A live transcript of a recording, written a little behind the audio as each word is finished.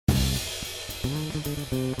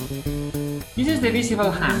This is the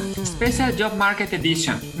Visible Hand, special job market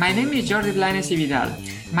edition. My name is Jordi Blanes y Vidal.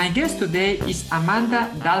 My guest today is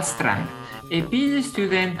Amanda Dahlstrand, a PhD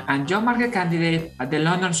student and job market candidate at the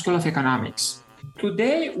London School of Economics.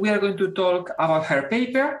 Today, we are going to talk about her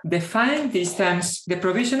paper, Define Distance, the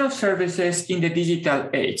Provision of Services in the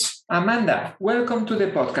Digital Age. Amanda, welcome to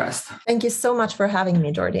the podcast. Thank you so much for having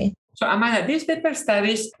me, Jordi. So, Amanda, this paper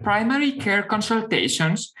studies primary care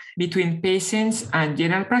consultations between patients and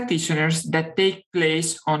general practitioners that take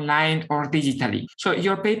place online or digitally. So,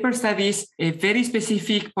 your paper studies a very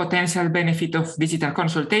specific potential benefit of digital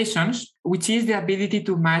consultations, which is the ability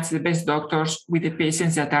to match the best doctors with the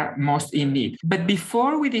patients that are most in need. But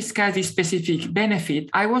before we discuss this specific benefit,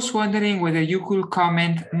 I was wondering whether you could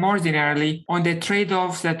comment more generally on the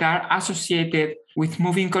trade-offs that are associated with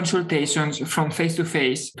moving consultations from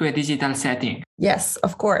face-to-face to a digital setting. Yes,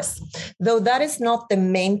 of course. Though that is not the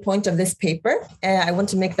main point of this paper, I want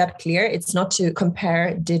to make that clear. It's not to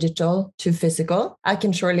compare digital to physical. I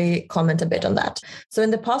can surely comment a bit on that. So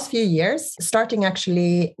in the past few years, starting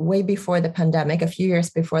actually way before the pandemic, a few years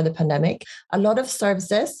before the pandemic, a lot of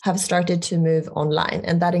services have started to move online,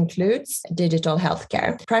 and that includes digital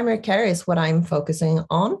healthcare. Primary care is what I'm focusing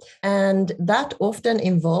on, and that often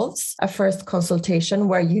involves a first consultation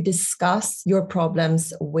where you discuss your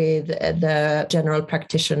problems with the general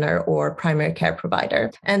practitioner or primary care provider.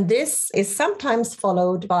 And this is sometimes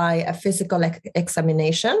followed by a physical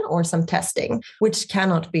examination or some testing, which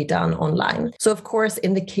cannot be done online. So, of course,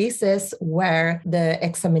 in the cases where the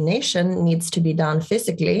examination needs to be done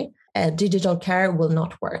physically, digital care will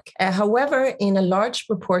not work. However, in a large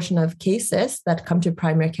proportion of cases that come to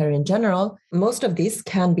primary care in general, most of these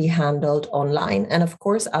can be handled online and, of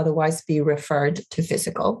course, otherwise be referred to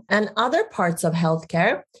physical. And other parts of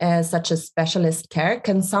healthcare, such as specialist care,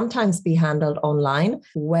 can sometimes be handled online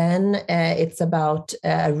when it's about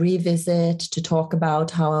a revisit to talk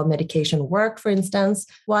about how a medication works, for instance,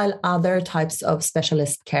 while other types of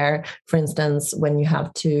specialist care, for instance, when you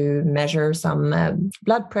have to measure some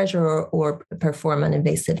blood pressure or perform an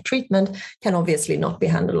invasive treatment, can obviously not be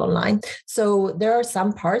handled online. So there are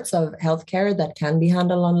some parts of healthcare that can be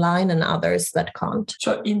handled online and others that can't.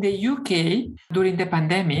 So in the UK, during the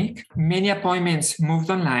pandemic, many appointments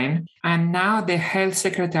moved online, and now the health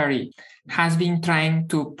secretary has been trying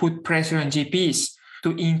to put pressure on GPs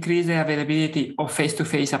to increase the availability of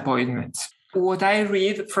face-to-face appointments. What I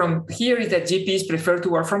read from here is that GPs prefer to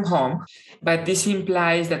work from home, but this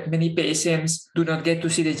implies that many patients do not get to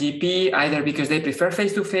see the GP either because they prefer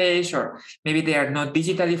face-to-face or maybe they are not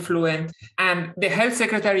digitally fluent. And the health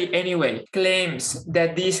secretary anyway claims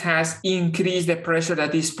that this has increased the pressure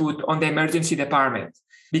that is put on the emergency department,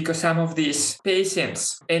 because some of these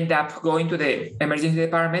patients end up going to the emergency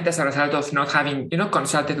department as a result of not having,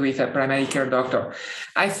 consulted with a primary care doctor.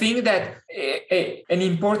 I think that an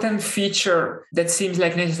important feature that seems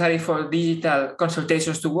like necessary for digital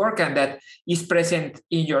consultations to work and that is present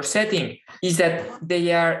in your setting is that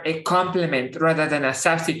they are a complement rather than a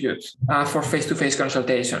substitute for face-to-face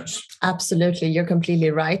consultations. Absolutely. You're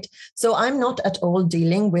completely right. So I'm not at all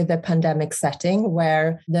dealing with a pandemic setting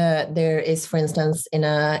where there is, for instance, in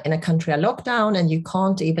a country a lockdown and you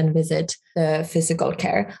can't even visit the physical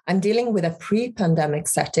care. I'm dealing with a pre-pandemic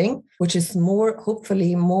setting, which is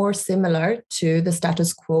hopefully more similar to the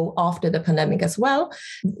status quo after the pandemic as well,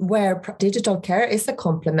 where digital care is a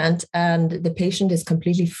complement and the patient is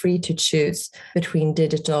completely free to choose between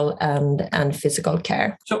digital and physical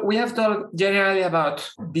care. So we have talked generally about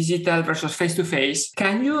digital versus face-to-face.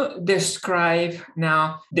 Can you describe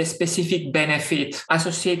now the specific benefit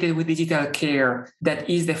associated with digital care that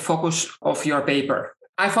is the focus of your paper?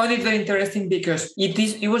 I found it very interesting because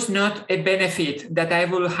it was not a benefit that I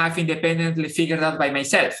will have independently figured out by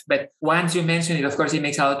myself. But once you mention it, of course, it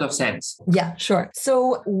makes a lot of sense. Yeah, sure.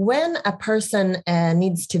 So when a person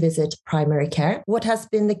needs to visit primary care, what has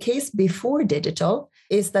been the case before digital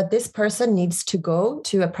is that this person needs to go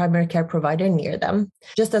to a primary care provider near them.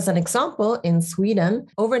 Just as an example, in Sweden,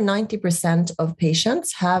 over 90% of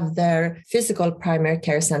patients have their physical primary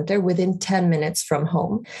care center within 10 minutes from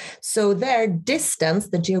home. So their distance,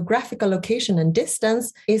 the geographical location and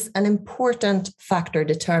distance, is an important factor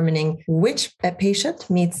determining which patient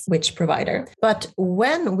meets which provider. But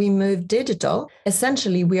when we move digital,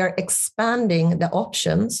 essentially we are expanding the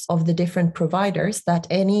options of the different providers that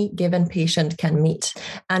any given patient can meet.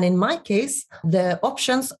 And in my case, the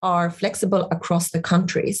options are flexible across the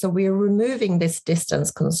country. So we are removing this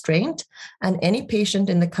distance constraint, and any patient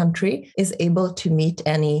in the country is able to meet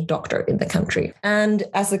any doctor in the country. And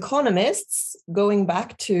as economists, going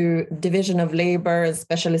back to division of labor and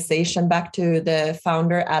specialization, back to the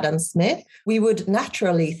founder, Adam Smith, we would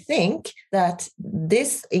naturally think that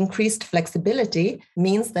this increased flexibility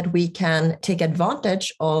means that we can take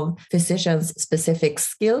advantage of physicians' specific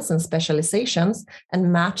skills and specializations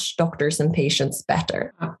and match doctors and patients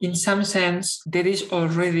better. In some sense, there is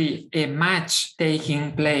already a match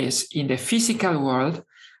taking place in the physical world.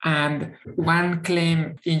 And one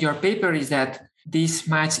claim in your paper is that this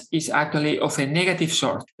match is actually of a negative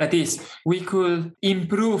sort. That is, we could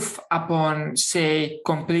improve upon, say,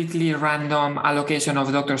 completely random allocation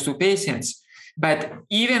of doctors to patients. But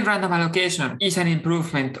even random allocation is an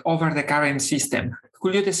improvement over the current system.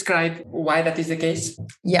 Could you describe why that is the case?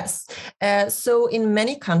 Yes. So in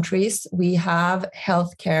many countries, we have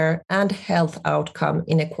healthcare and health outcome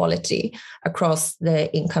inequality across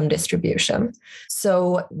the income distribution.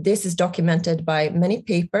 So this is documented by many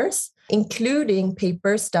papers, including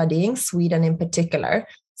papers studying Sweden in particular,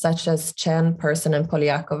 such as Chen, Persson, and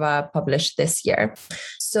Polyakova published this year.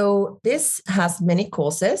 So this has many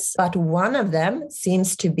causes, but one of them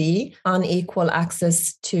seems to be unequal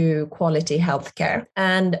access to quality healthcare.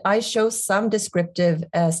 And I show some descriptive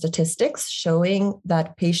statistics showing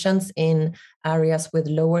that patients in areas with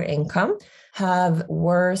lower income have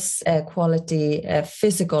worse quality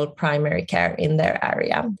physical primary care in their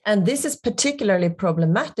area. And this is particularly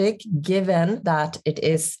problematic given that it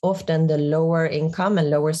is often the lower income and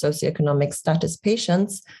lower socioeconomic status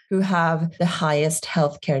patients who have the highest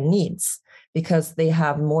healthcare needs, because they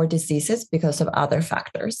have more diseases because of other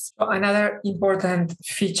factors. So another important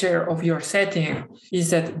feature of your setting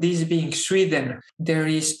is that this being Sweden, there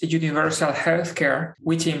is universal healthcare,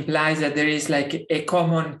 which implies that there is like a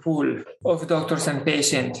common pool of doctors and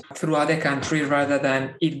patients throughout the country rather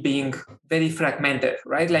than it being very fragmented,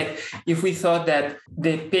 right? Like if we thought that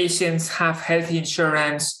the patients have health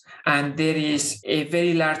insurance and there is a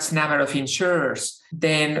very large number of insurers,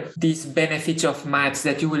 then these benefits of match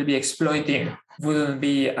that you will be exploiting wouldn't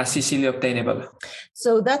be as easily obtainable.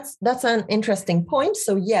 So that's an interesting point.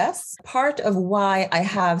 So yes, part of why I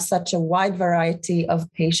have such a wide variety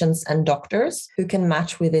of patients and doctors who can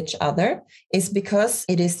match with each other is because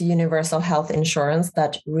it is the universal health insurance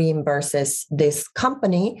that reimburses this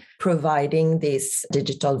company providing these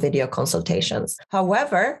digital video consultations.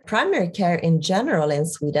 However, primary care in general in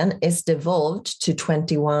Sweden is devolved to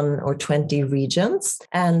 21 or 20 regions.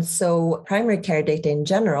 And so primary care data in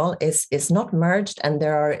general is not merged, and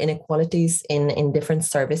there are inequalities in different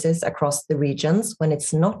services across the regions when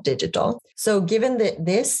it's not digital. So given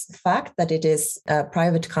this fact that it is a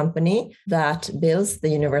private company that bills the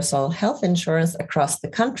universal health insurance across the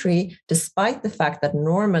country, despite the fact that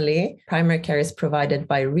normally primary care is provided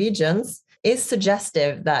by regions, is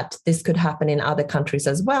suggestive that this could happen in other countries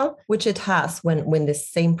as well, which it has when this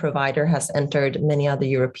same provider has entered many other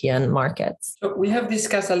European markets. So we have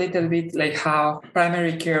discussed a little bit like how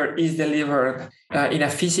primary care is delivered in a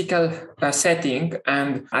physical setting,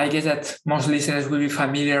 and I guess that most listeners will be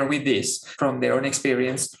familiar with this from their own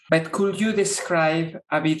experience. But could you describe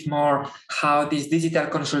a bit more how these digital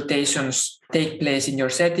consultations take place in your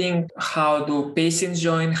setting? How do patients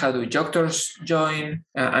join? How do doctors join?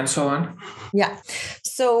 And so on? Yeah.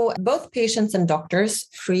 So both patients and doctors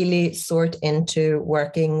freely sort into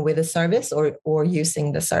working with a service or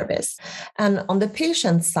using the service. And on the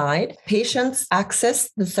patient side, patients access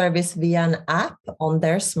the service via an app on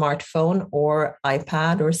their smartphone or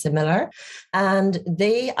iPad or similar. And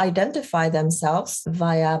they identify themselves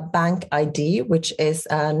via Bank ID, which is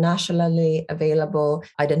a nationally available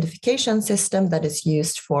identification system that is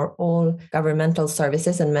used for all governmental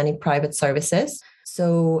services and many private services.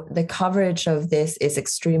 So the coverage of this is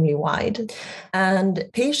extremely wide. And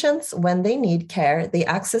patients, when they need care, they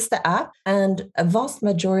access the app, and a vast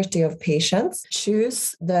majority of patients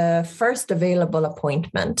choose the first available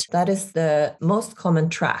appointment. That is the most common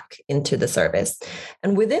track into the service.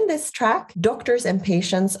 And within this track, doctors and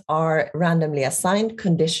patients are randomly assigned,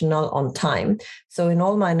 conditional on time. So in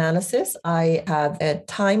all my analysis, I have a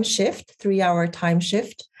time shift, 3-hour time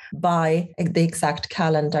shift, by the exact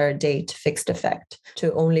calendar date fixed effect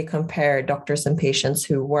to only compare doctors and patients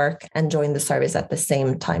who work and join the service at the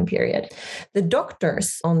same time period. The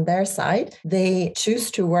doctors on their side, they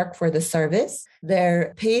choose to work for the service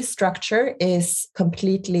Their pay structure is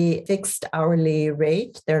completely fixed hourly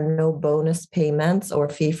rate. There are no bonus payments or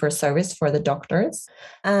fee for service for the doctors.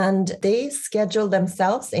 And they schedule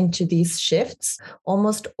themselves into these shifts.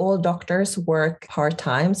 Almost all doctors work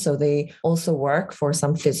part-time, so they also work for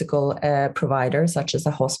some physical provider, such as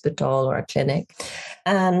a hospital or a clinic.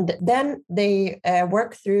 And then they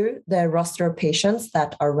work through the roster of patients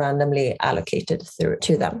that are randomly allocated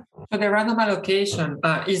to them. So the random allocation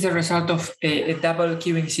is the result of a double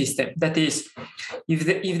queuing system. That is,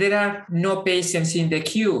 if there are no patients in the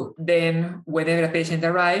queue, then whenever a patient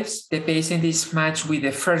arrives, the patient is matched with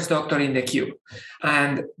the first doctor in the queue.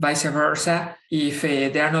 And vice versa, if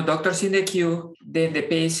there are no doctors in the queue, then the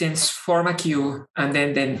patients form a queue, and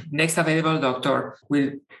then the next available doctor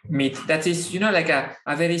will meet. That is, like a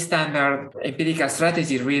very standard empirical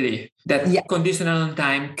strategy, really, that conditional on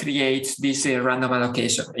time creates this random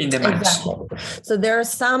allocation in the match. Exactly. So there are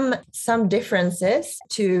some differences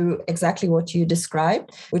to exactly what you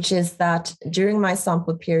described, which is that during my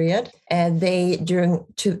sample period,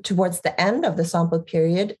 towards the end of the sample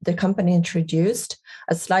period, the company introduced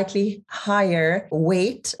a slightly higher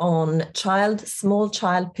weight on small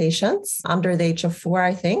child patients under the age of 4,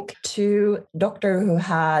 I think, to doctor who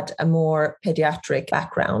had a more pediatric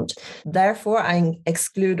background. Therefore, I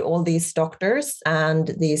exclude all these doctors and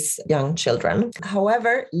these young children.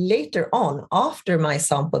 However, later on, after my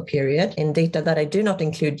sample period, in data that I do not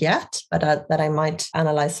include yet, but that I might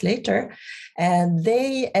analyze later,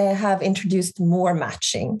 they have introduced more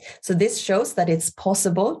matching. So this shows that it's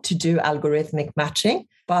possible to do algorithmic matching,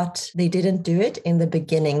 but they didn't do it in the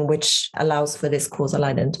beginning, which allows for this causal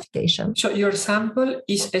identification. So your sample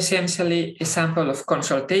is essentially a sample of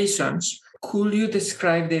consultations. Could you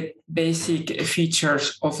describe the basic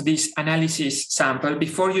features of this analysis sample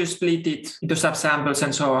before you split it into subsamples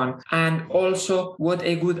and so on? And also what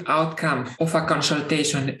a good outcome of a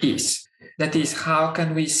consultation is? That is, how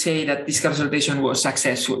can we say that this consultation was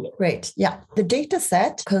successful? Great. Yeah. The data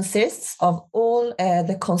set consists of all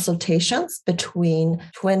the consultations in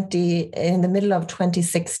the middle of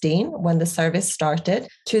 2016, when the service started,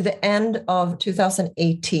 to the end of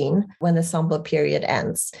 2018, when the sample period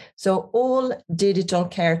ends. So all digital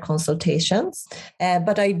care consultations,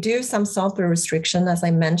 but I do some sample restriction. As I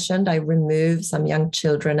mentioned, I remove some young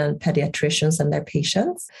children and pediatricians and their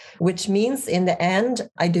patients, which means in the end,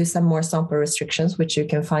 I do some more sample restrictions, which you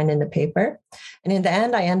can find in the paper. And in the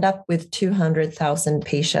end, I end up with 200,000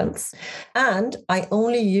 patients. And I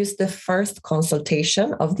only use the first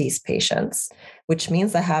consultation of these patients, which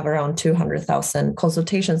means I have around 200,000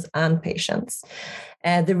 consultations and patients.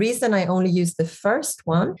 The reason I only use the first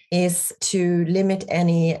one is to limit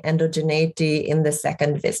any endogeneity in the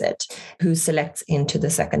second visit, who selects into the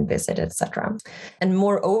second visit, etc. And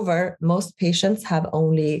moreover, most patients have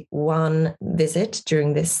only one visit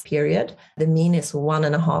during this period. The mean is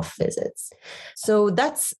 1.5 visits. So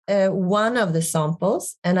that's one of the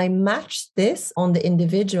samples. And I match this on the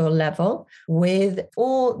individual level with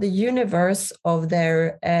all the universe of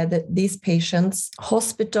these patients,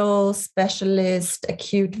 hospital, specialist,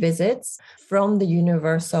 acute visits from the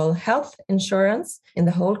universal health insurance in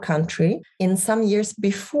the whole country in some years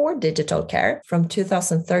before digital care, from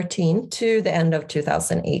 2013 to the end of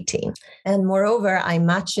 2018. And moreover, I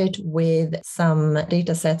match it with some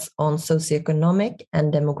data sets on socioeconomic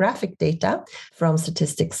and demographic data from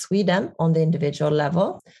Statistics Sweden on the individual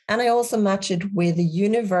level. And I also match it with the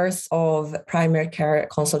universe of primary care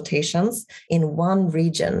consultations in one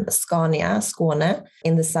region, Skåne,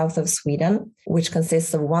 in the south of Sweden, which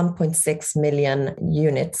consists of 1.6 million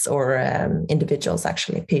units or individuals,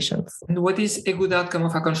 actually, patients. And what is a good outcome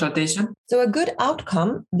of a consultation? So a good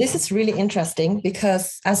outcome, this is really interesting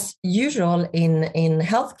because as usual in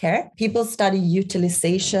healthcare, people study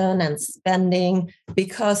utilization and spending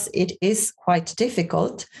because it is quite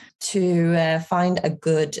difficult to find a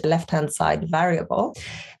good left-hand side variable.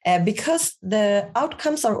 Because the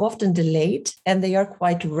outcomes are often delayed and they are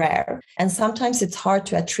quite rare. And sometimes it's hard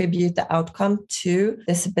to attribute the outcome to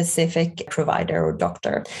the specific provider or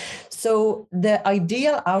doctor. So the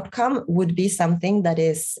ideal outcome would be something that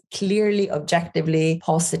is clearly objectively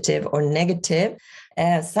positive or negative,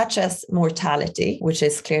 such as mortality, which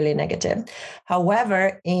is clearly negative.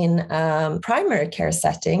 However, in primary care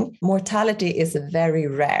setting, mortality is very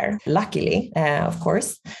rare, luckily, of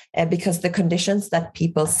course. because the conditions that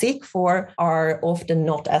people seek for are often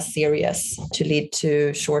not as serious to lead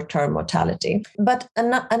to short-term mortality. But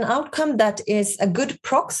an outcome that is a good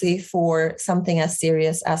proxy for something as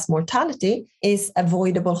serious as mortality is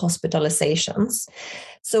avoidable hospitalizations.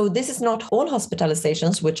 So this is not all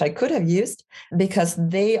hospitalizations, which I could have used because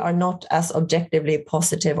they are not as objectively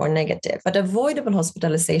positive or negative. But avoidable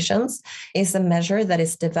hospitalizations is a measure that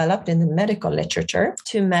is developed in the medical literature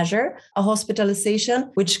to measure a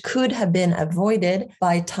hospitalization which could have been avoided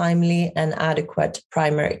by timely and adequate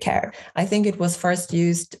primary care. I think it was first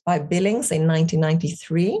used by Billings in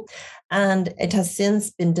 1993. And it has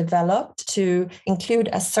since been developed to include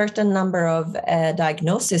a certain number of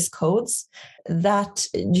diagnosis codes that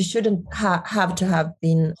you shouldn't have to have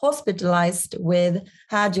been hospitalized with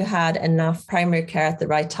had you had enough primary care at the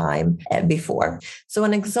right time before. So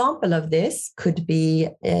an example of this could be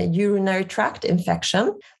a urinary tract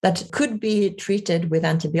infection that could be treated with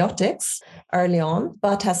antibiotics early on,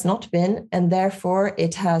 but has not been, and therefore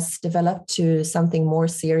it has developed to something more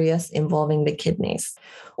serious involving the kidneys.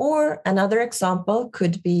 Or another example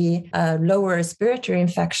could be a lower respiratory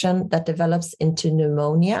infection that develops into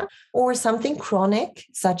pneumonia, or something chronic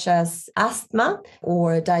such as asthma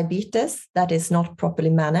or diabetes that is not properly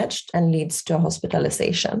managed and leads to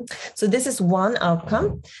hospitalization. So this is one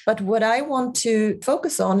outcome. But what I want to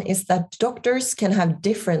focus on is that doctors can have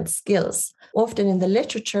different skills. Often in the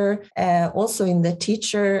literature, also in the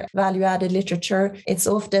teacher value-added literature, it's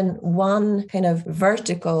often one kind of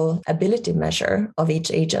vertical ability measure of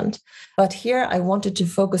each agent. But here I wanted to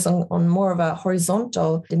focus on more of a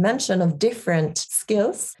horizontal dimension of different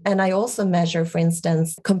skills. And I also measure, for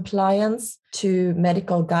instance, compliance to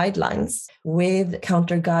medical guidelines with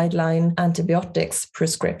counter-guideline antibiotics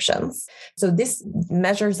prescriptions. So this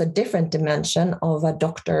measures a different dimension of a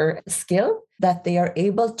doctor skill, that they are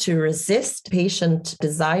able to resist patient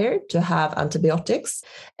desire to have antibiotics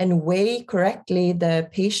and weigh correctly the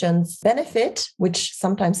patient's benefit, which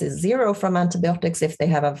sometimes is zero from antibiotics if they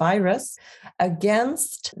have a virus,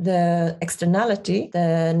 against the externality,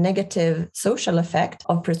 the negative social effect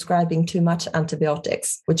of prescribing too much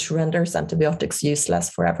antibiotics, which renders antibiotics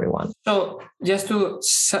useless for everyone. So just to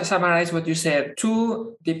summarize what you said,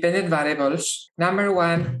 two dependent variables. Number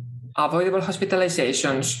one, avoidable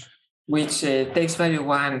hospitalizations, which takes value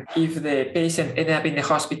 1 if the patient ended up in the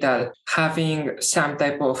hospital having some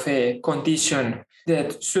type of a condition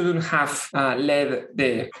that shouldn't have led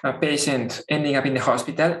the patient ending up in the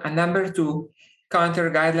hospital. And number 2,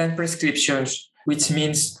 counter-guideline prescriptions, which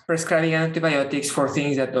means prescribing antibiotics for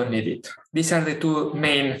things that don't need it. These are the two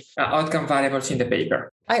main outcome variables in the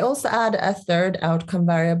paper. I also add a third outcome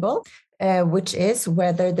variable, which is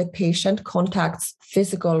whether the patient contacts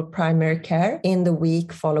physical primary care in the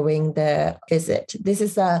week following the visit. This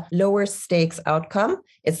is a lower stakes outcome.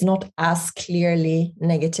 It's not as clearly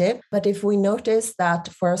negative, but if we notice that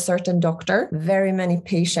for a certain doctor, very many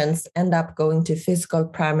patients end up going to physical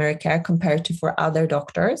primary care compared to for other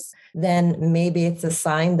doctors, then maybe it's a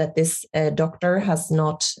sign that this doctor has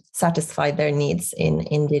not satisfied their needs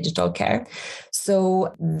in digital care.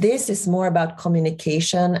 So this is more about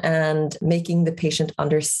communication and making the patient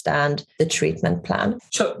understand the treatment plan.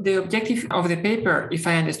 So the objective of the paper, if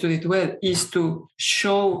I understood it well, is to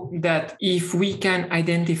show that if we can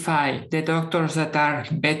identify the doctors that are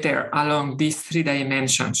better along these 3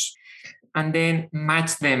 dimensions and then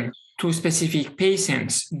match them to specific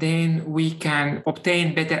patients, then we can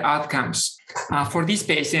obtain better outcomes for these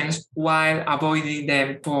patients while avoiding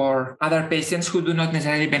them for other patients who do not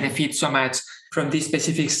necessarily benefit so much from these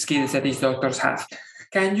specific skills that these doctors have.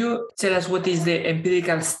 Can you tell us what is the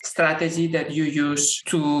empirical strategy that you use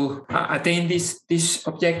to attain this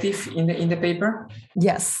objective in the paper?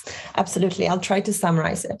 Yes, absolutely. I'll try to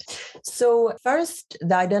summarize it. So first,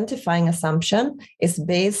 the identifying assumption is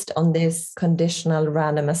based on this conditional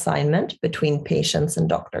random assignment between patients and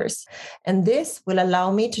doctors. And this will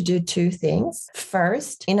allow me to do 2 things.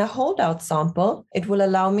 First, in a holdout sample, it will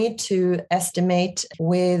allow me to estimate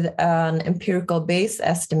with an empirical base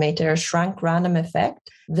estimator, a shrunk random effect,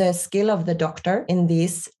 the skill of the doctor in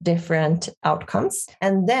these different outcomes.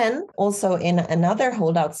 And then also in another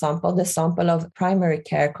holdout sample, the sample of primary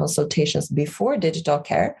care consultations before digital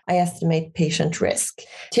care, I estimate patient risk.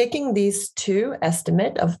 Taking these 2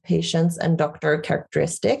 estimate of patients and doctor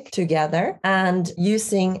characteristic together and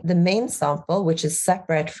using the main sample, which is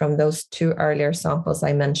separate from those 2 earlier samples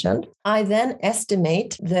I mentioned, I then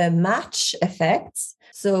estimate the match effects,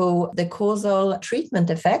 so the causal treatment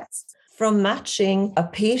effects from matching a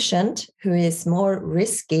patient who is more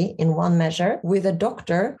risky in one measure with a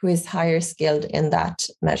doctor who is higher skilled in that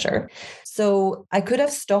measure. So I could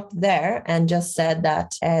have stopped there and just said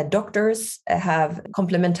that doctors have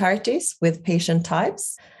complementarities with patient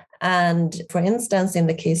types. And for instance, in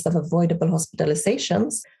the case of avoidable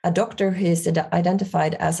hospitalizations, a doctor who is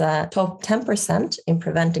identified as a top 10% in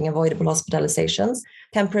preventing avoidable hospitalizations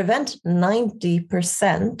can prevent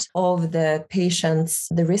 90% of the patients,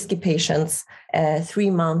 the risky patients,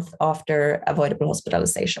 3 months after avoidable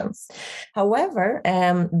hospitalizations. However,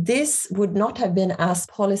 this would not have been as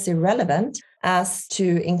policy relevant as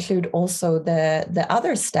to include also the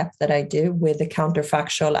other step that I do with the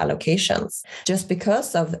counterfactual allocations, just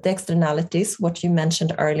because of the externalities, what you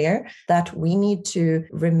mentioned earlier, that we need to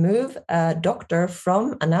remove a doctor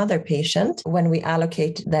from another patient when we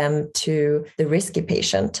allocate them to the risky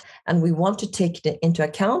patient. And we want to take into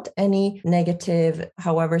account any negative,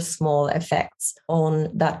 however small, effects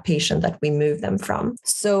on that patient that we move them from.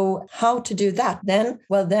 So how to do that then?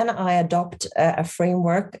 Well, then I adopt a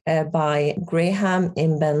framework by Graham,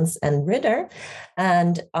 Imbens, and Ritter,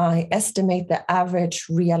 and I estimate the average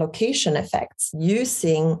reallocation effects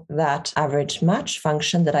using that average match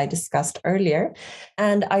function that I discussed earlier.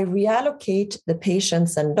 And I reallocate the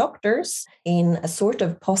patients and doctors in a sort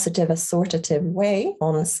of positive assortative way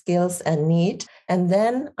on skills and need. And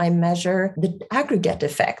then I measure the aggregate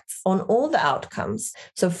effects on all the outcomes.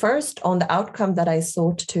 So first on the outcome that I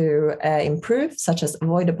sought to improve, such as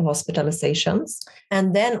avoidable hospitalizations,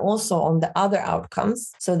 and then also on the other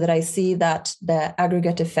outcomes, so that I see that the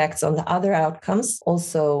aggregate effects on the other outcomes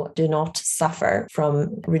also do not suffer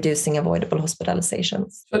from reducing avoidable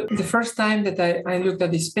hospitalizations. So the first time that I looked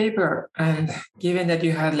at this paper, and given that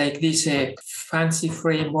you had like this fancy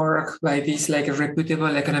framework by these like reputable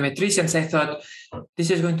econometricians, I thought this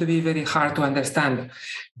is going to be very hard to understand.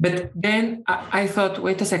 But then I thought,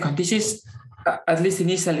 wait a second, this is at least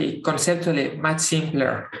initially, conceptually, much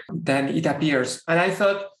simpler than it appears. And I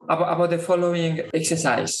thought about the following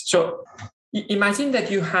exercise. So imagine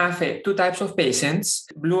that you have two types of patients,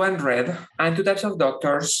 blue and red, and two types of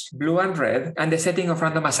doctors, blue and red, and the setting of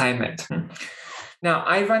random assignment. Now,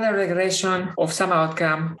 I run a regression of some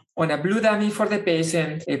outcome on a blue dummy for the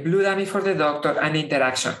patient, a blue dummy for the doctor, and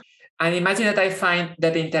interaction. And imagine that I find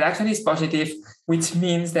that the interaction is positive, which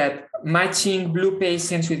means that matching blue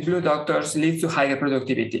patients with blue doctors leads to higher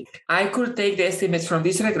productivity. I could take the estimates from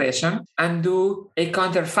this regression and do a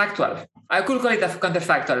counterfactual. I could call it a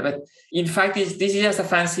counterfactual, but in fact, this is just a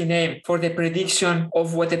fancy name for the prediction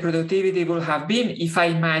of what the productivity would have been if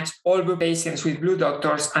I match all blue patients with blue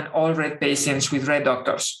doctors and all red patients with red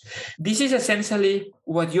doctors. This is essentially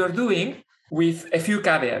what you're doing with a few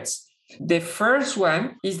caveats. The first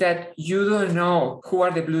one is that you don't know who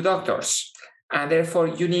are the blue doctors, and therefore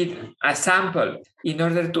you need a sample in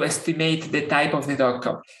order to estimate the type of the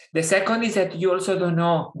doctor. The second is that you also don't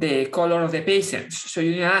know the color of the patients, so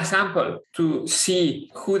you need a sample to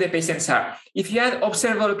see who the patients are. If you had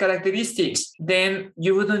observable characteristics, then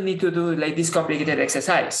you wouldn't need to do like this complicated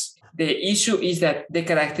exercise. The issue is that the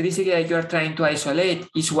characteristic that you are trying to isolate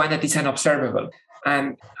is one that is unobservable.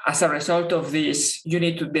 And as a result of this, you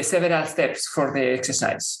need to do several steps for the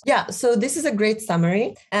exercise. Yeah, so this is a great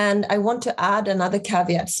summary. And I want to add another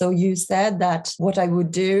caveat. So you said that what I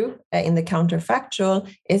would do in the counterfactual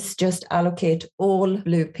is just allocate all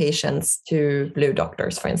blue patients to blue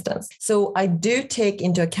doctors, for instance. So I do take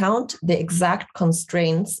into account the exact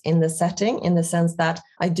constraints in the setting, in the sense that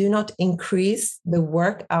I do not increase the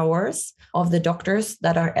work hours of the doctors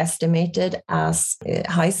that are estimated as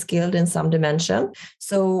high skilled in some dimension.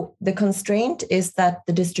 So the constraint is that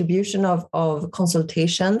the distribution of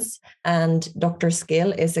consultations and doctor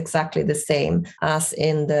skill is exactly the same as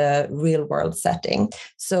in the real world setting.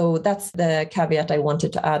 So that's the caveat I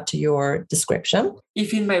wanted to add to your description.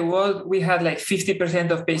 If in my world we had like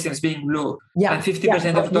 50% of patients being blue and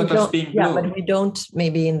 50% of but doctors being blue. Yeah, but we don't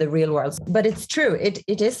maybe in the real world. But it's true.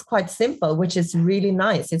 It is quite simple, which is really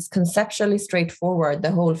nice. It's conceptually straightforward,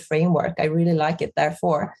 the whole framework. I really like it,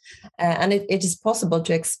 therefore. And it is possible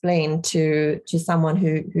to explain to someone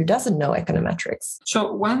who doesn't know econometrics.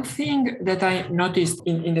 So one thing that I noticed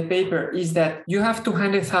in the paper is that you have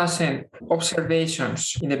 200,000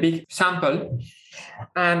 observations in a big sample,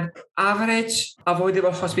 and average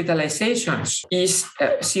avoidable hospitalizations is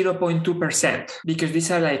 0.2%, because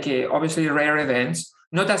these are like obviously rare events,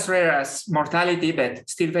 not as rare as mortality, but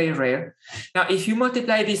still very rare. Now, if you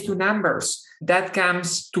multiply these two numbers, that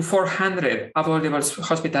comes to 400 avoidable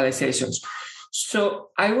hospitalizations, So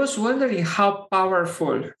I was wondering how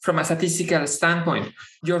powerful, from a statistical standpoint,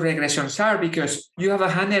 your regressions are, because you have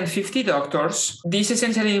 150 doctors. This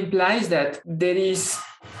essentially implies that there is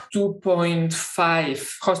 2.5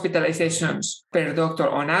 hospitalizations per doctor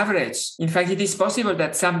on average. In fact, it is possible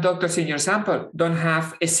that some doctors in your sample don't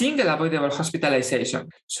have a single avoidable hospitalization.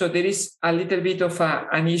 So there is a little bit of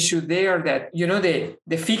an issue there that,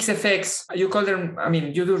 the fixed effects, you call them,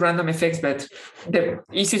 you do random effects, but the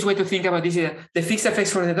easiest way to think about this is that the fixed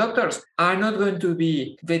effects for the doctors are not going to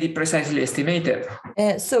be very precisely estimated.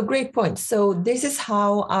 So great point. So this is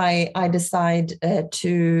how I decide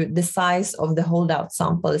to the size of the holdout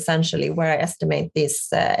sample, essentially, where I estimate these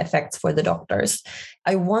effects for the doctors.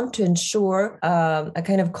 I want to ensure a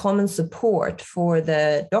kind of common support for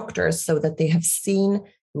the doctors so that they have seen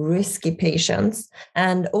risky patients.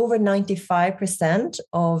 And over 95%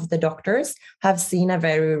 of the doctors have seen a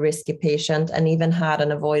very risky patient and even had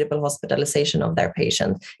an avoidable hospitalization of their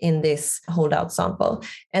patient in this holdout sample.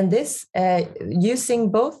 And this, using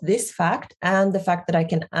both this fact and the fact that I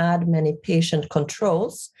can add many patient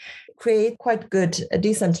controls, create quite good,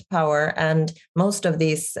 decent power. And most of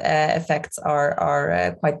these effects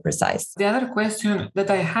are quite precise. The other question that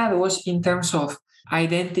I had was in terms of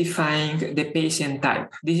identifying the patient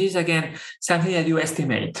type. This is, again, something that you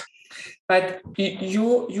estimate. But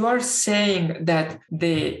you are saying that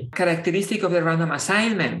the characteristic of the random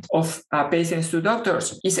assignment of patients to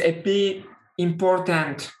doctors is a big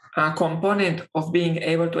important component of being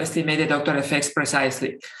able to estimate the doctor effects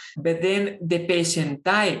precisely. But then the patient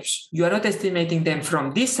types, you are not estimating them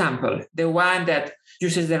from this sample, the one that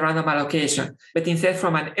uses the random allocation, but instead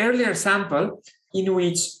from an earlier sample in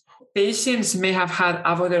which patients may have had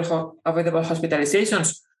avoidable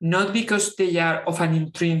hospitalizations, not because they are of an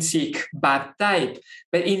intrinsic bad type,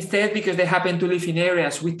 but instead because they happen to live in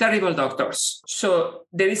areas with terrible doctors. So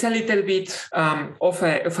there is a little bit of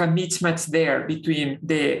a mismatch there between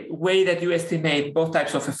the way that you estimate both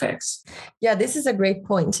types of effects. Yeah, this is a great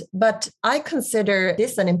point. But I consider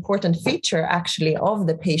this an important feature, actually, of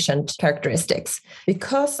the patient characteristics,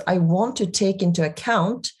 because I want to take into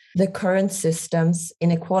account the current system's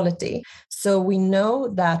inequality. So we know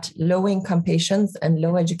that low-income patients and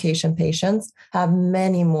low-education patients have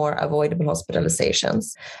many more avoidable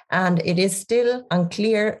hospitalizations. And it is still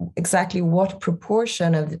unclear exactly what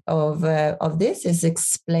proportion of this is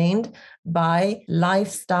explained by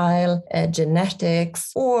lifestyle,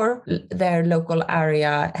 genetics, or their local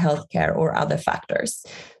area healthcare or other factors.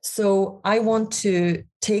 So I want to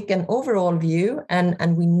take an overall view,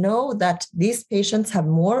 and we know that these patients have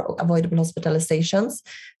more avoidable hospitalizations.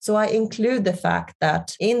 So I include the fact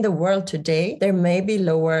that in the world today, there may be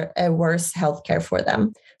worse healthcare for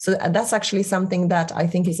them. So that's actually something that I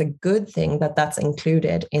think is a good thing, that's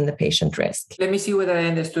included in the patient risk. Let me see whether I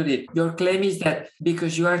understood it. Your claim is that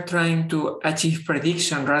because you are trying to achieve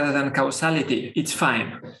prediction rather than causality, it's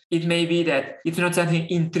fine. It may be that it's not something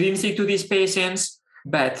intrinsic to these patients,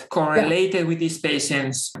 but correlated with these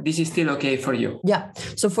patients, this is still okay for you. Yeah.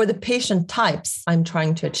 So for the patient types, I'm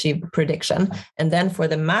trying to achieve prediction. And then for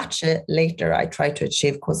the match later, I try to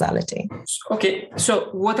achieve causality. Okay. So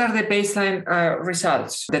what are the baseline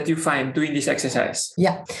results that you find doing this exercise?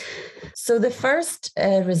 Yeah. So the first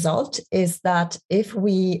result is that if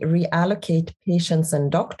we reallocate patients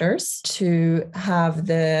and doctors to have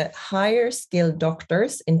the higher skilled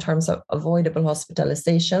doctors in terms of avoidable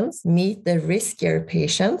hospitalizations meet the riskier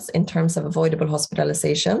patients in terms of avoidable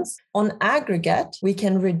hospitalizations, on aggregate, we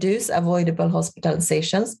can reduce avoidable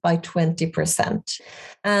hospitalizations by 20%.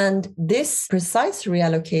 And this precise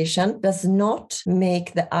reallocation does not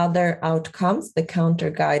make the other outcomes, the counter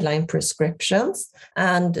guideline prescriptions,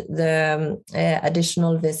 and the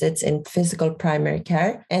additional visits in physical primary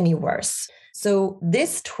care any worse. So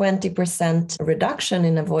this 20% reduction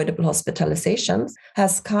in avoidable hospitalizations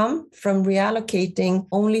has come from reallocating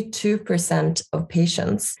only 2% of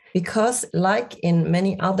patients, because like in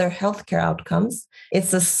many other healthcare outcomes,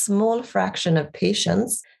 it's a small fraction of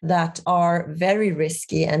patients that are very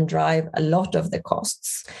risky and drive a lot of the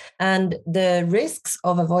costs. And the risks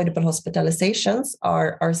of avoidable hospitalizations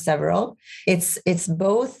are several. It's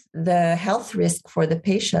both the health risk for the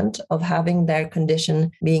patient of having their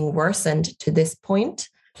condition being worsened to this point,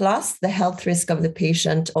 plus the health risk of the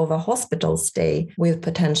patient of a hospital stay with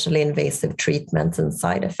potentially invasive treatments and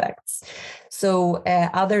side effects. So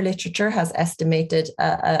other literature has estimated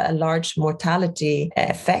a large mortality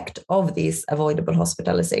effect of these avoidable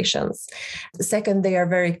hospitalizations. Second, they are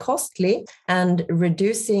very costly, and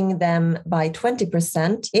reducing them by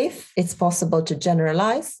 20%, if it's possible to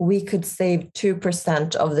generalize, we could save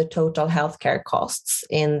 2% of the total healthcare costs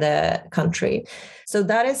in the country. So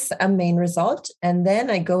that is a main result. And then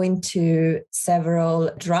I go into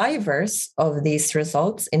several drivers of these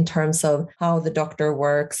results in terms of how the doctor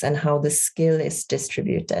works and how the skill is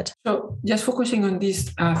distributed. So just focusing on this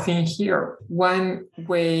thing here, one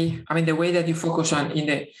way, the way that you focus on in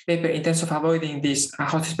the paper in terms of avoiding these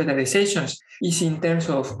hospitalizations is in terms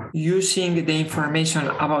of using the information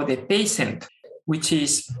about the patient, which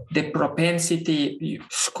is the propensity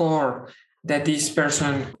score that this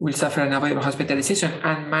person will suffer an avoidable hospitalization,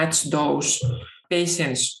 and match those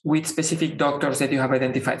patients with specific doctors that you have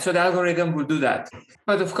identified. So the algorithm will do that.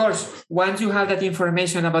 But of course, once you have that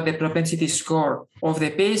information about the propensity score of the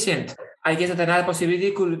patient, I guess that another possibility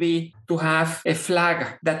could be to have a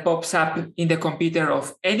flag that pops up in the computer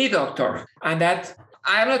of any doctor. And that,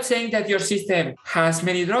 I'm not saying that your system has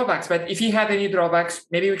many drawbacks, but if you have any drawbacks,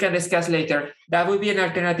 maybe we can discuss later. That would be an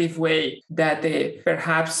alternative way that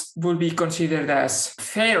perhaps will be considered as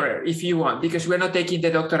fairer, if you want, because we're not taking the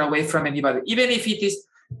doctor away from anybody. Even if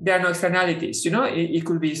there are no externalities, it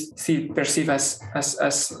could be still perceived as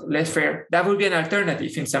less fair. That would be an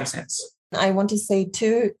alternative in some sense. I want to say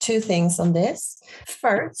two things on this.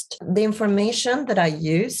 First, the information that I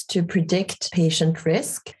use to predict patient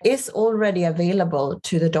risk is already available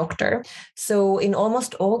to the doctor. So in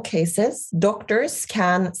almost all cases, doctors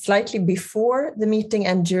can slightly before the meeting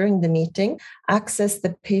and during the meeting access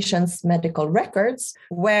the patient's medical records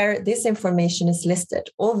where this information is listed,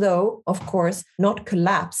 although, of course, not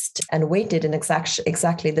collapsed and weighted in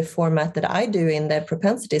exactly the format that I do in the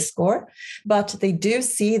propensity score, but they do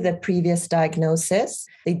see the previous diagnosis,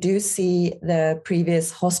 they do see the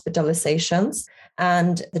previous hospitalizations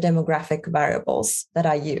and the demographic variables that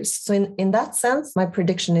I use. So in that sense, my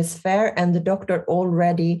prediction is fair and the doctor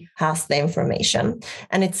already has the information.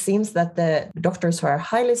 And it seems that the doctors who are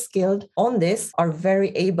highly skilled on this are very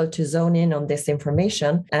able to zone in on this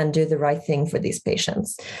information and do the right thing for these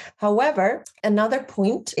patients. However, another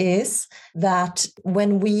point is that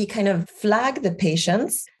when we kind of flag the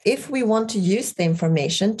patients, if we want to use the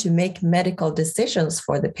information to make medical decisions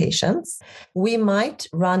for the patients, we might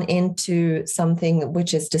run into something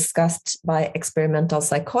which is discussed by experimental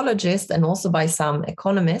psychologists and also by some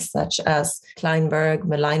economists, such as Kleinberg,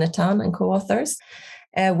 Melainatan, and co-authors,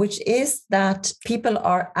 which is that people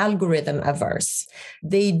are algorithm averse.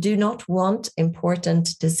 They do not want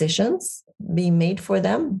important decisions being made for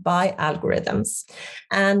them by algorithms.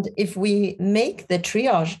 And if we make the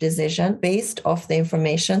triage decision based off the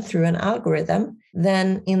information through an algorithm,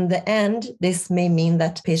 then in the end, this may mean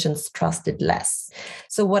that patients trust it less.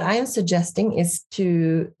 So what I'm suggesting is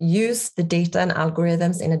to use the data and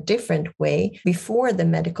algorithms in a different way before the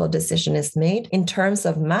medical decision is made in terms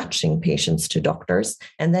of matching patients to doctors.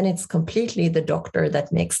 And then it's completely the doctor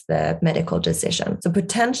that makes the medical decision. So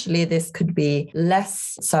potentially this could be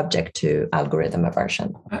less subject to algorithm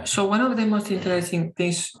aversion. So one of the most interesting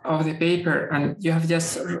things of the paper, and you have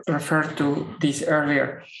just referred to this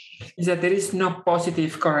earlier, is that there is no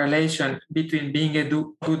positive correlation between being a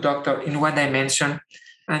good doctor in one dimension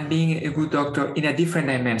and being a good doctor in a different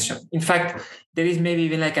dimension. In fact, there is maybe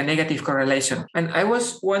even like a negative correlation. And I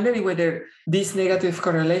was wondering whether this negative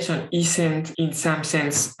correlation isn't in some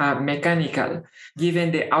sense mechanical,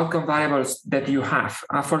 given the outcome variables that you have,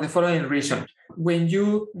 for the following reason. When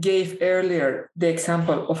you gave earlier the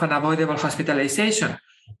example of an avoidable hospitalization,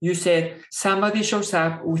 you said somebody shows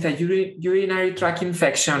up with a urinary tract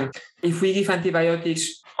infection. If we give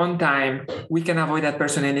antibiotics on time, we can avoid that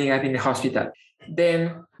person ending up in the hospital.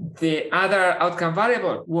 Then the other outcome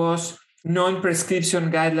variable was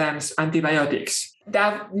non-prescription guidelines antibiotics.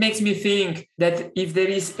 That makes me think that if there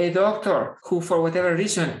is a doctor who, for whatever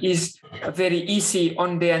reason, is very easy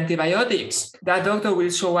on the antibiotics, that doctor will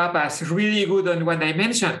show up as really good on one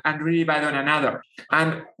dimension and really bad on another.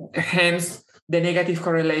 And hence, the negative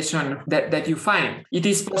correlation that you find. It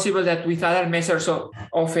is possible that with other measures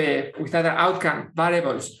with other outcome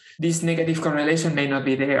variables, this negative correlation may not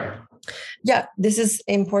be there. Yeah, this is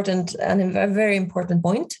important and a very important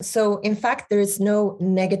point. So in fact, there is no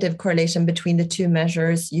negative correlation between the two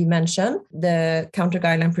measures you mentioned, the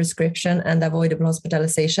counter-guideline prescription and avoidable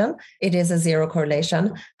hospitalization. It is a zero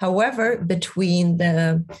correlation. However, between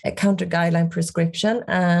the counter-guideline prescription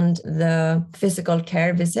and the physical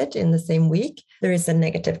care visit in the same week, there is a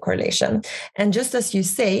negative correlation. And just as you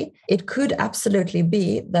say, it could absolutely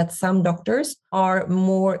be that some doctors are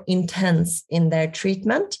more intense in their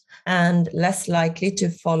treatment and less likely to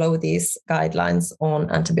follow these guidelines on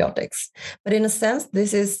antibiotics. But in a sense,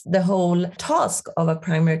 this is the whole task of a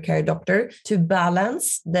primary care doctor, to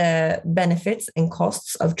balance the benefits and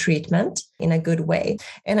costs of treatment in a good way.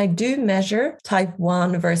 And I do measure type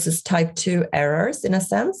 1 versus type 2 errors in a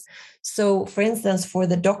sense. So, for instance, for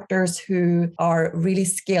the doctors who are really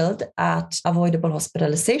skilled at avoidable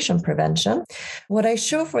hospitalization prevention, what I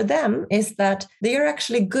show for them is that they are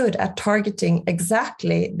actually good at targeting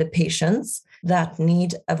exactly the patients that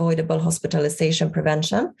need avoidable hospitalization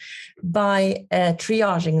prevention by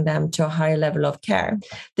triaging them to a higher level of care.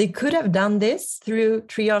 They could have done this through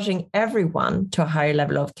triaging everyone to a higher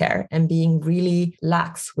level of care and being really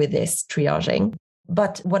lax with this triaging.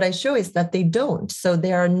 But what I show is that they don't. So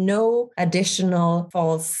there are no additional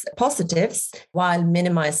false positives while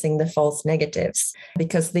minimizing the false negatives,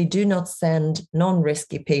 because they do not send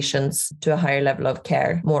non-risky patients to a higher level of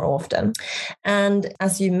care more often. And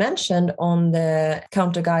as you mentioned on the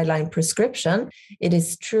counter guideline prescription, it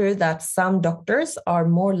is true that some doctors are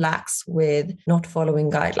more lax with not following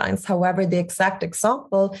guidelines. However, the exact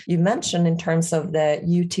example you mentioned in terms of the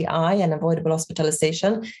UTI and avoidable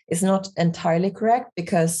hospitalization is not entirely correct,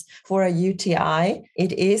 because for a UTI,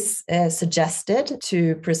 it is suggested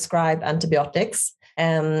to prescribe antibiotics.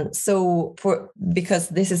 Because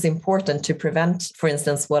this is important to prevent, for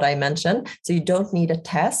instance, what I mentioned. So you don't need a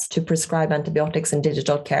test to prescribe antibiotics in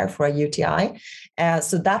digital care for a UTI.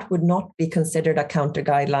 So that would not be considered a counter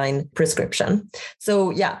guideline prescription.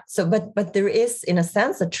 But there is, in a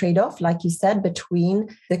sense, a trade-off, like you said, between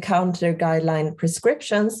the counter guideline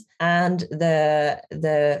prescriptions and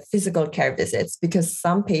the physical care visits, because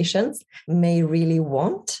some patients may really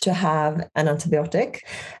want to have an antibiotic.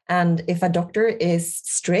 And if a doctor is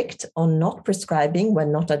strict on not prescribing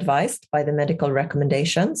when not advised by the medical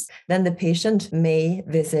recommendations, then the patient may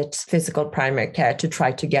visit physical primary care to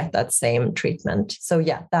try to get that same treatment. So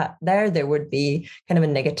there would be kind of a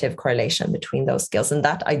negative correlation between those skills, and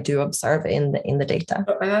that I do observe in the data.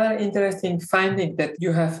 Another interesting finding that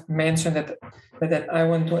you have mentioned that I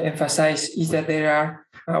want to emphasize is that there are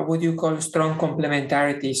what you call strong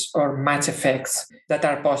complementarities or match effects that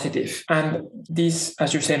are positive. And this,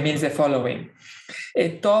 as you say, means the following.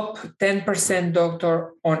 A top 10%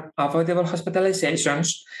 doctor on avoidable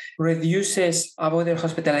hospitalizations reduces avoidable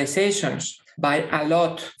hospitalizations by a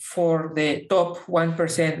lot for the top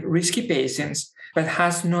 1% risky patients, but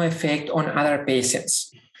has no effect on other patients.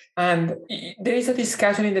 And there is a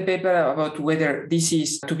discussion in the paper about whether this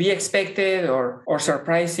is to be expected or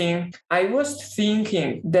surprising. I was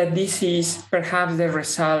thinking that this is perhaps the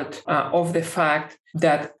result of the fact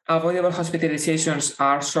that avoidable hospitalizations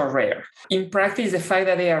are so rare. In practice, the fact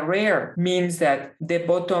that they are rare means that the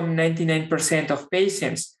bottom 99% of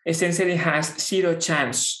patients essentially has zero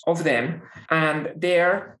chance of them. And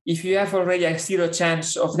there, if you have already a zero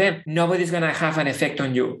chance of them, nobody's going to have an effect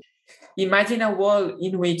on you. Imagine a world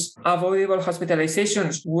in which avoidable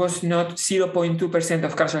hospitalizations was not 0.2%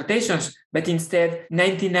 of consultations, but instead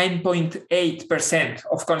 99.8%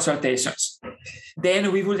 of consultations.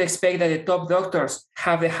 Then we would expect that the top doctors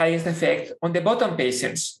have the highest effect on the bottom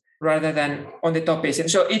patients rather than on the top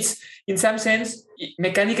patients. So it's, in some sense,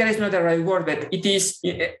 mechanical is not the right word, but it is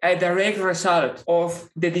a direct result of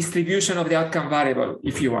the distribution of the outcome variable,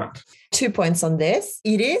 if you want. 2 points on this.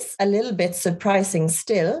 It is a little bit surprising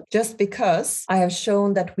still, just because I have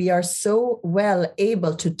shown that we are so well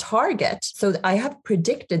able to target. So I have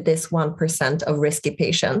predicted this 1% of risky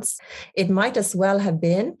patients. It might as well have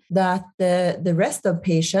been that the rest of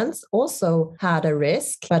patients also had a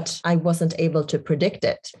risk, but I wasn't able to predict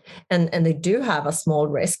it. And they do have a small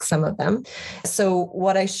risk, some of them. So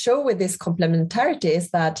what I show with this complementarity is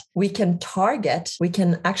that we can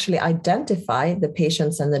actually identify the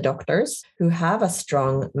patients and the doctors who have a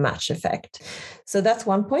strong match effect. So that's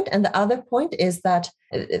one point. And the other point is that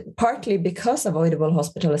partly because avoidable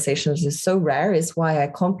hospitalizations is so rare is why I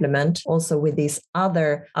complement also with these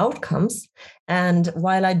other outcomes. And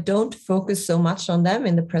while I don't focus so much on them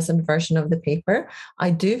in the present version of the paper, I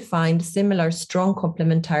do find similar strong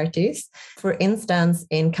complementarities, for instance,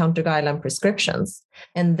 in counter guideline prescriptions.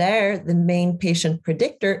 And there, the main patient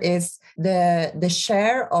predictor is the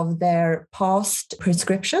share of their past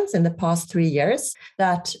prescriptions in the past 3 years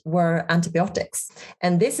that were antibiotics.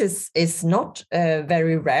 And this is not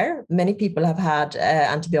very rare. Many people have had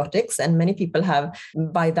antibiotics, and many people have,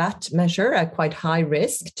 by that measure, a quite high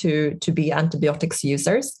risk to be antibiotic antibiotics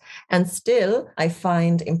users. And still, I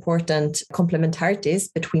find important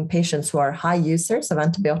complementarities between patients who are high users of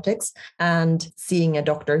antibiotics and seeing a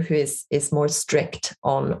doctor who is more strict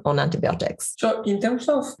on antibiotics. So in terms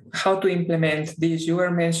of how to implement this, you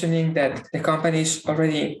were mentioning that the company is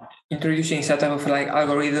already introducing some type of like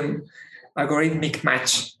algorithmic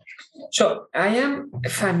match. So I am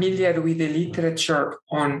familiar with the literature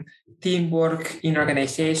on teamwork in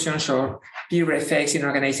organizations or peer effects in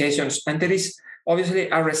organizations, and there is obviously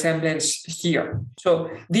a resemblance here. So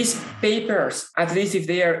these papers, at least if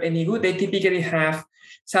they are any good, they typically have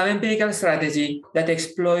some empirical strategy that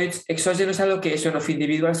exploits exogenous allocation of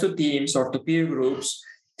individuals to teams or to peer groups.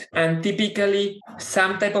 And typically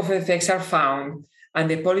some type of effects are found, and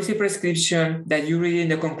the policy prescription that you read in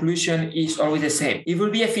the conclusion is always the same. It will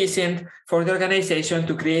be efficient for the organization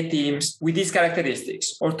to create teams with these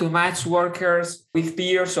characteristics or to match workers with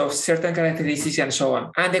peers of certain characteristics and so on.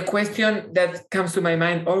 And the question that comes to my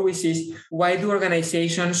mind always is, why do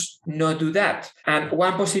organizations not do that? And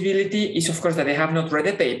one possibility is, of course, that they have not read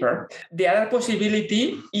the paper. The other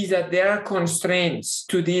possibility is that there are constraints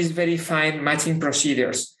to these very fine matching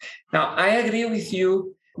procedures. Now, I agree with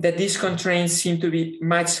you that these constraints seem to be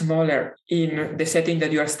much smaller in the setting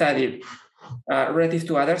that you are studied relative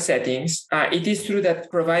to other settings. It is true that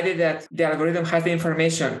provided that the algorithm has the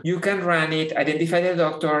information, you can run it, identify the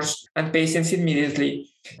doctors and patients immediately.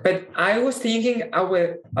 But I was thinking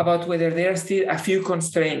about whether there are still a few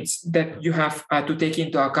constraints that you have to take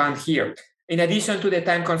into account here, in addition to the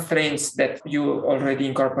time constraints that you already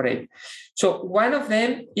incorporate. So one of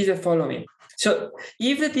them is the following. So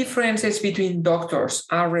if the differences between doctors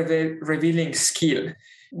are revealing skill,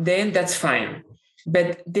 then that's fine.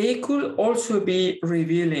 But they could also be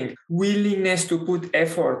revealing willingness to put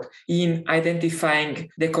effort in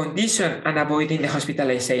identifying the condition and avoiding the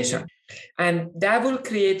hospitalization. And that will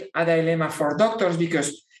create a dilemma for doctors,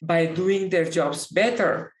 because by doing their jobs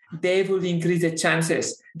better, they will increase the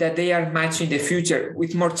chances that they are matched in the future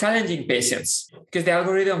with more challenging patients, because the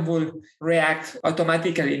algorithm will react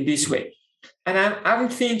automatically in this way. And I'm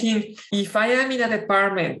thinking, if I am in a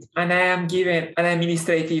department and I am given an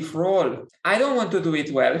administrative role, I don't want to do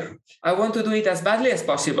it well. I want to do it as badly as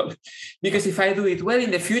possible, because if I do it well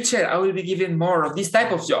in the future, I will be given more of these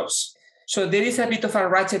type of jobs. So there is a bit of a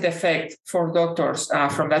ratchet effect for doctors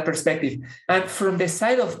from that perspective. And from the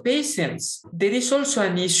side of patients, there is also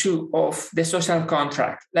an issue of the social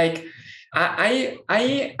contract. Like,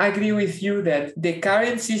 I agree with you that the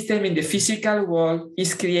current system in the physical world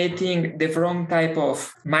is creating the wrong type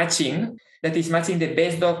of matching, that is matching the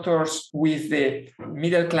best doctors with the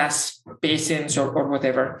middle class patients or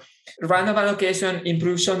whatever. Random allocation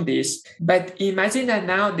improves on this. But imagine that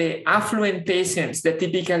now the affluent patients that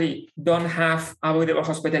typically don't have avoidable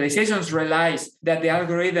hospitalizations realize that the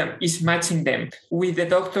algorithm is matching them with the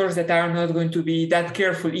doctors that are not going to be that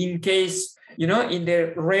careful in case, in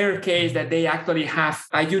the rare case that they actually have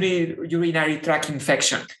a urinary tract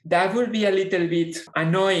infection. That will be a little bit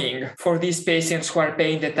annoying for these patients who are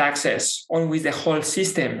paying the taxes on which the whole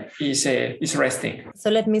system is resting. So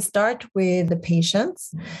let me start with the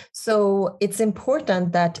patients. So it's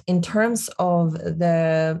important that in terms of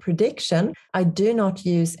the prediction, I do not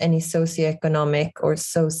use any socioeconomic or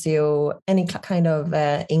any kind of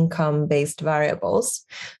income-based variables.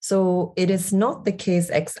 So it is not the case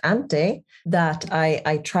ex ante that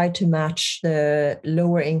I try to match the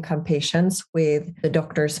lower income patients with the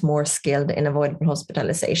doctors more skilled in avoidable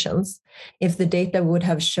hospitalizations. If the data would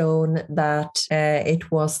have shown that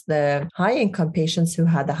it was the high income patients who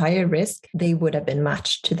had the higher risk, they would have been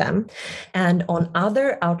matched to them. And on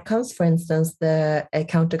other outcomes, for instance, the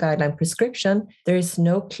counter guideline prescription, there is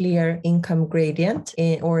no clear income gradient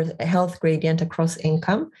or health gradient across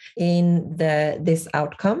income in this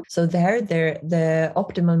outcome. So the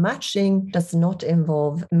optimal matching does not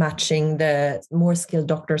involve matching the more skilled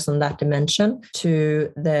doctors on that dimension to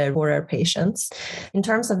the poorer patients. In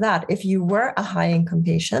terms of that, if you were a high income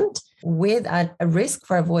patient with a risk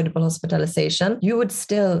for avoidable hospitalization, you would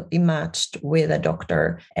still be matched with a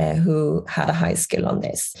doctor who had a high skill on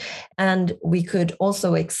this. And we could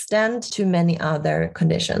also extend to many other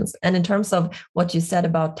conditions. And in terms of what you said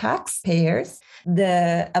about taxpayers,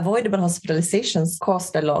 the avoidable hospitalizations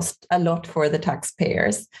cost a lot for the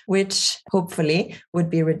taxpayers, which hopefully would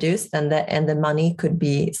be reduced, and the money could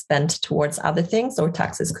be spent towards other things, or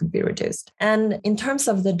taxes could be reduced. And in terms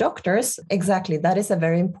of the doctors, exactly, that is a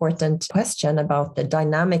very important important question about the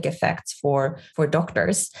dynamic effects for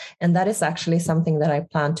doctors. And that is actually something that I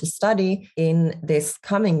plan to study in this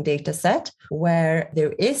coming data set, where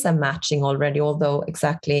there is a matching already, although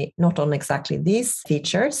not on exactly these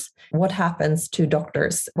features. What happens to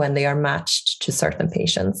doctors when they are matched to certain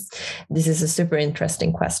patients? This is a super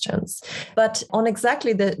interesting question. But on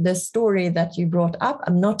exactly the story that you brought up,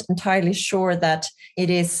 I'm not entirely sure that it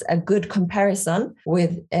is a good comparison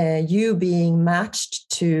with you being matched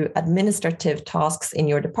to administrative tasks in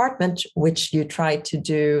your department, which you try to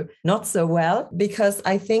do not so well, because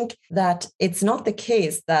I think that it's not the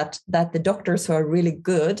case that the doctors who are really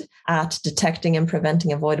good at detecting and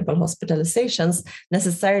preventing avoidable hospitalizations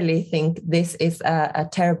necessarily think this is a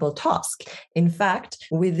terrible task. In fact,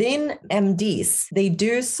 within MDs, they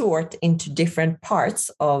do sort into different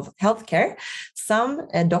parts of healthcare. Some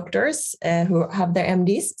doctors who have their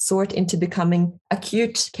MDs sort into becoming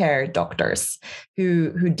acute care doctors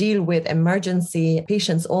who deal with emergency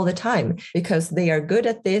patients all the time because they are good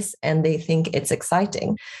at this and they think it's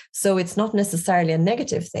exciting. So it's not necessarily a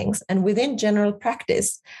negative thing. And within general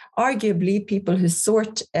practice, arguably people who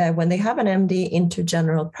sort when they have an MD into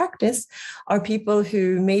general practice are people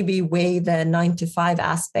who maybe weigh the 9 to 5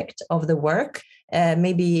 aspect of the work,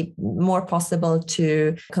 maybe more possible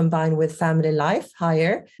to combine with family life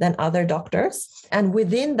higher than other doctors. And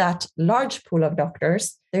within that large pool of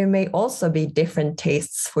doctors, there may also be different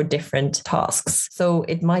tastes for different tasks. So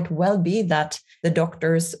it might well be that the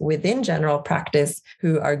doctors within general practice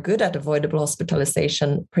who are good at avoidable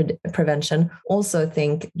hospitalization prevention also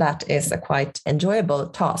think that is a quite enjoyable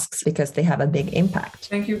task because they have a big impact.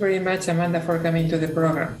 Thank you very much, Amanda, for coming to the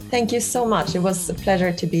program. Thank you so much. It was a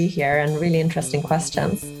pleasure to be here and really interesting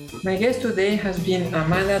questions. My guest today has been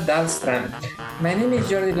Amanda Dahlstrand. My name is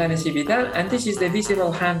Jordi Blanes y Vidal, and this is the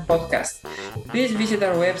Visible Hand podcast. Please visit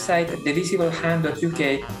our website,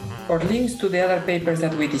 thevisiblehand.uk, for links to the other papers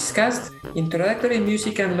that we discussed, introductory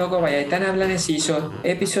music and logo by Aitana Blanes Iso,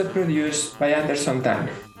 episode produced by Anderson Tan.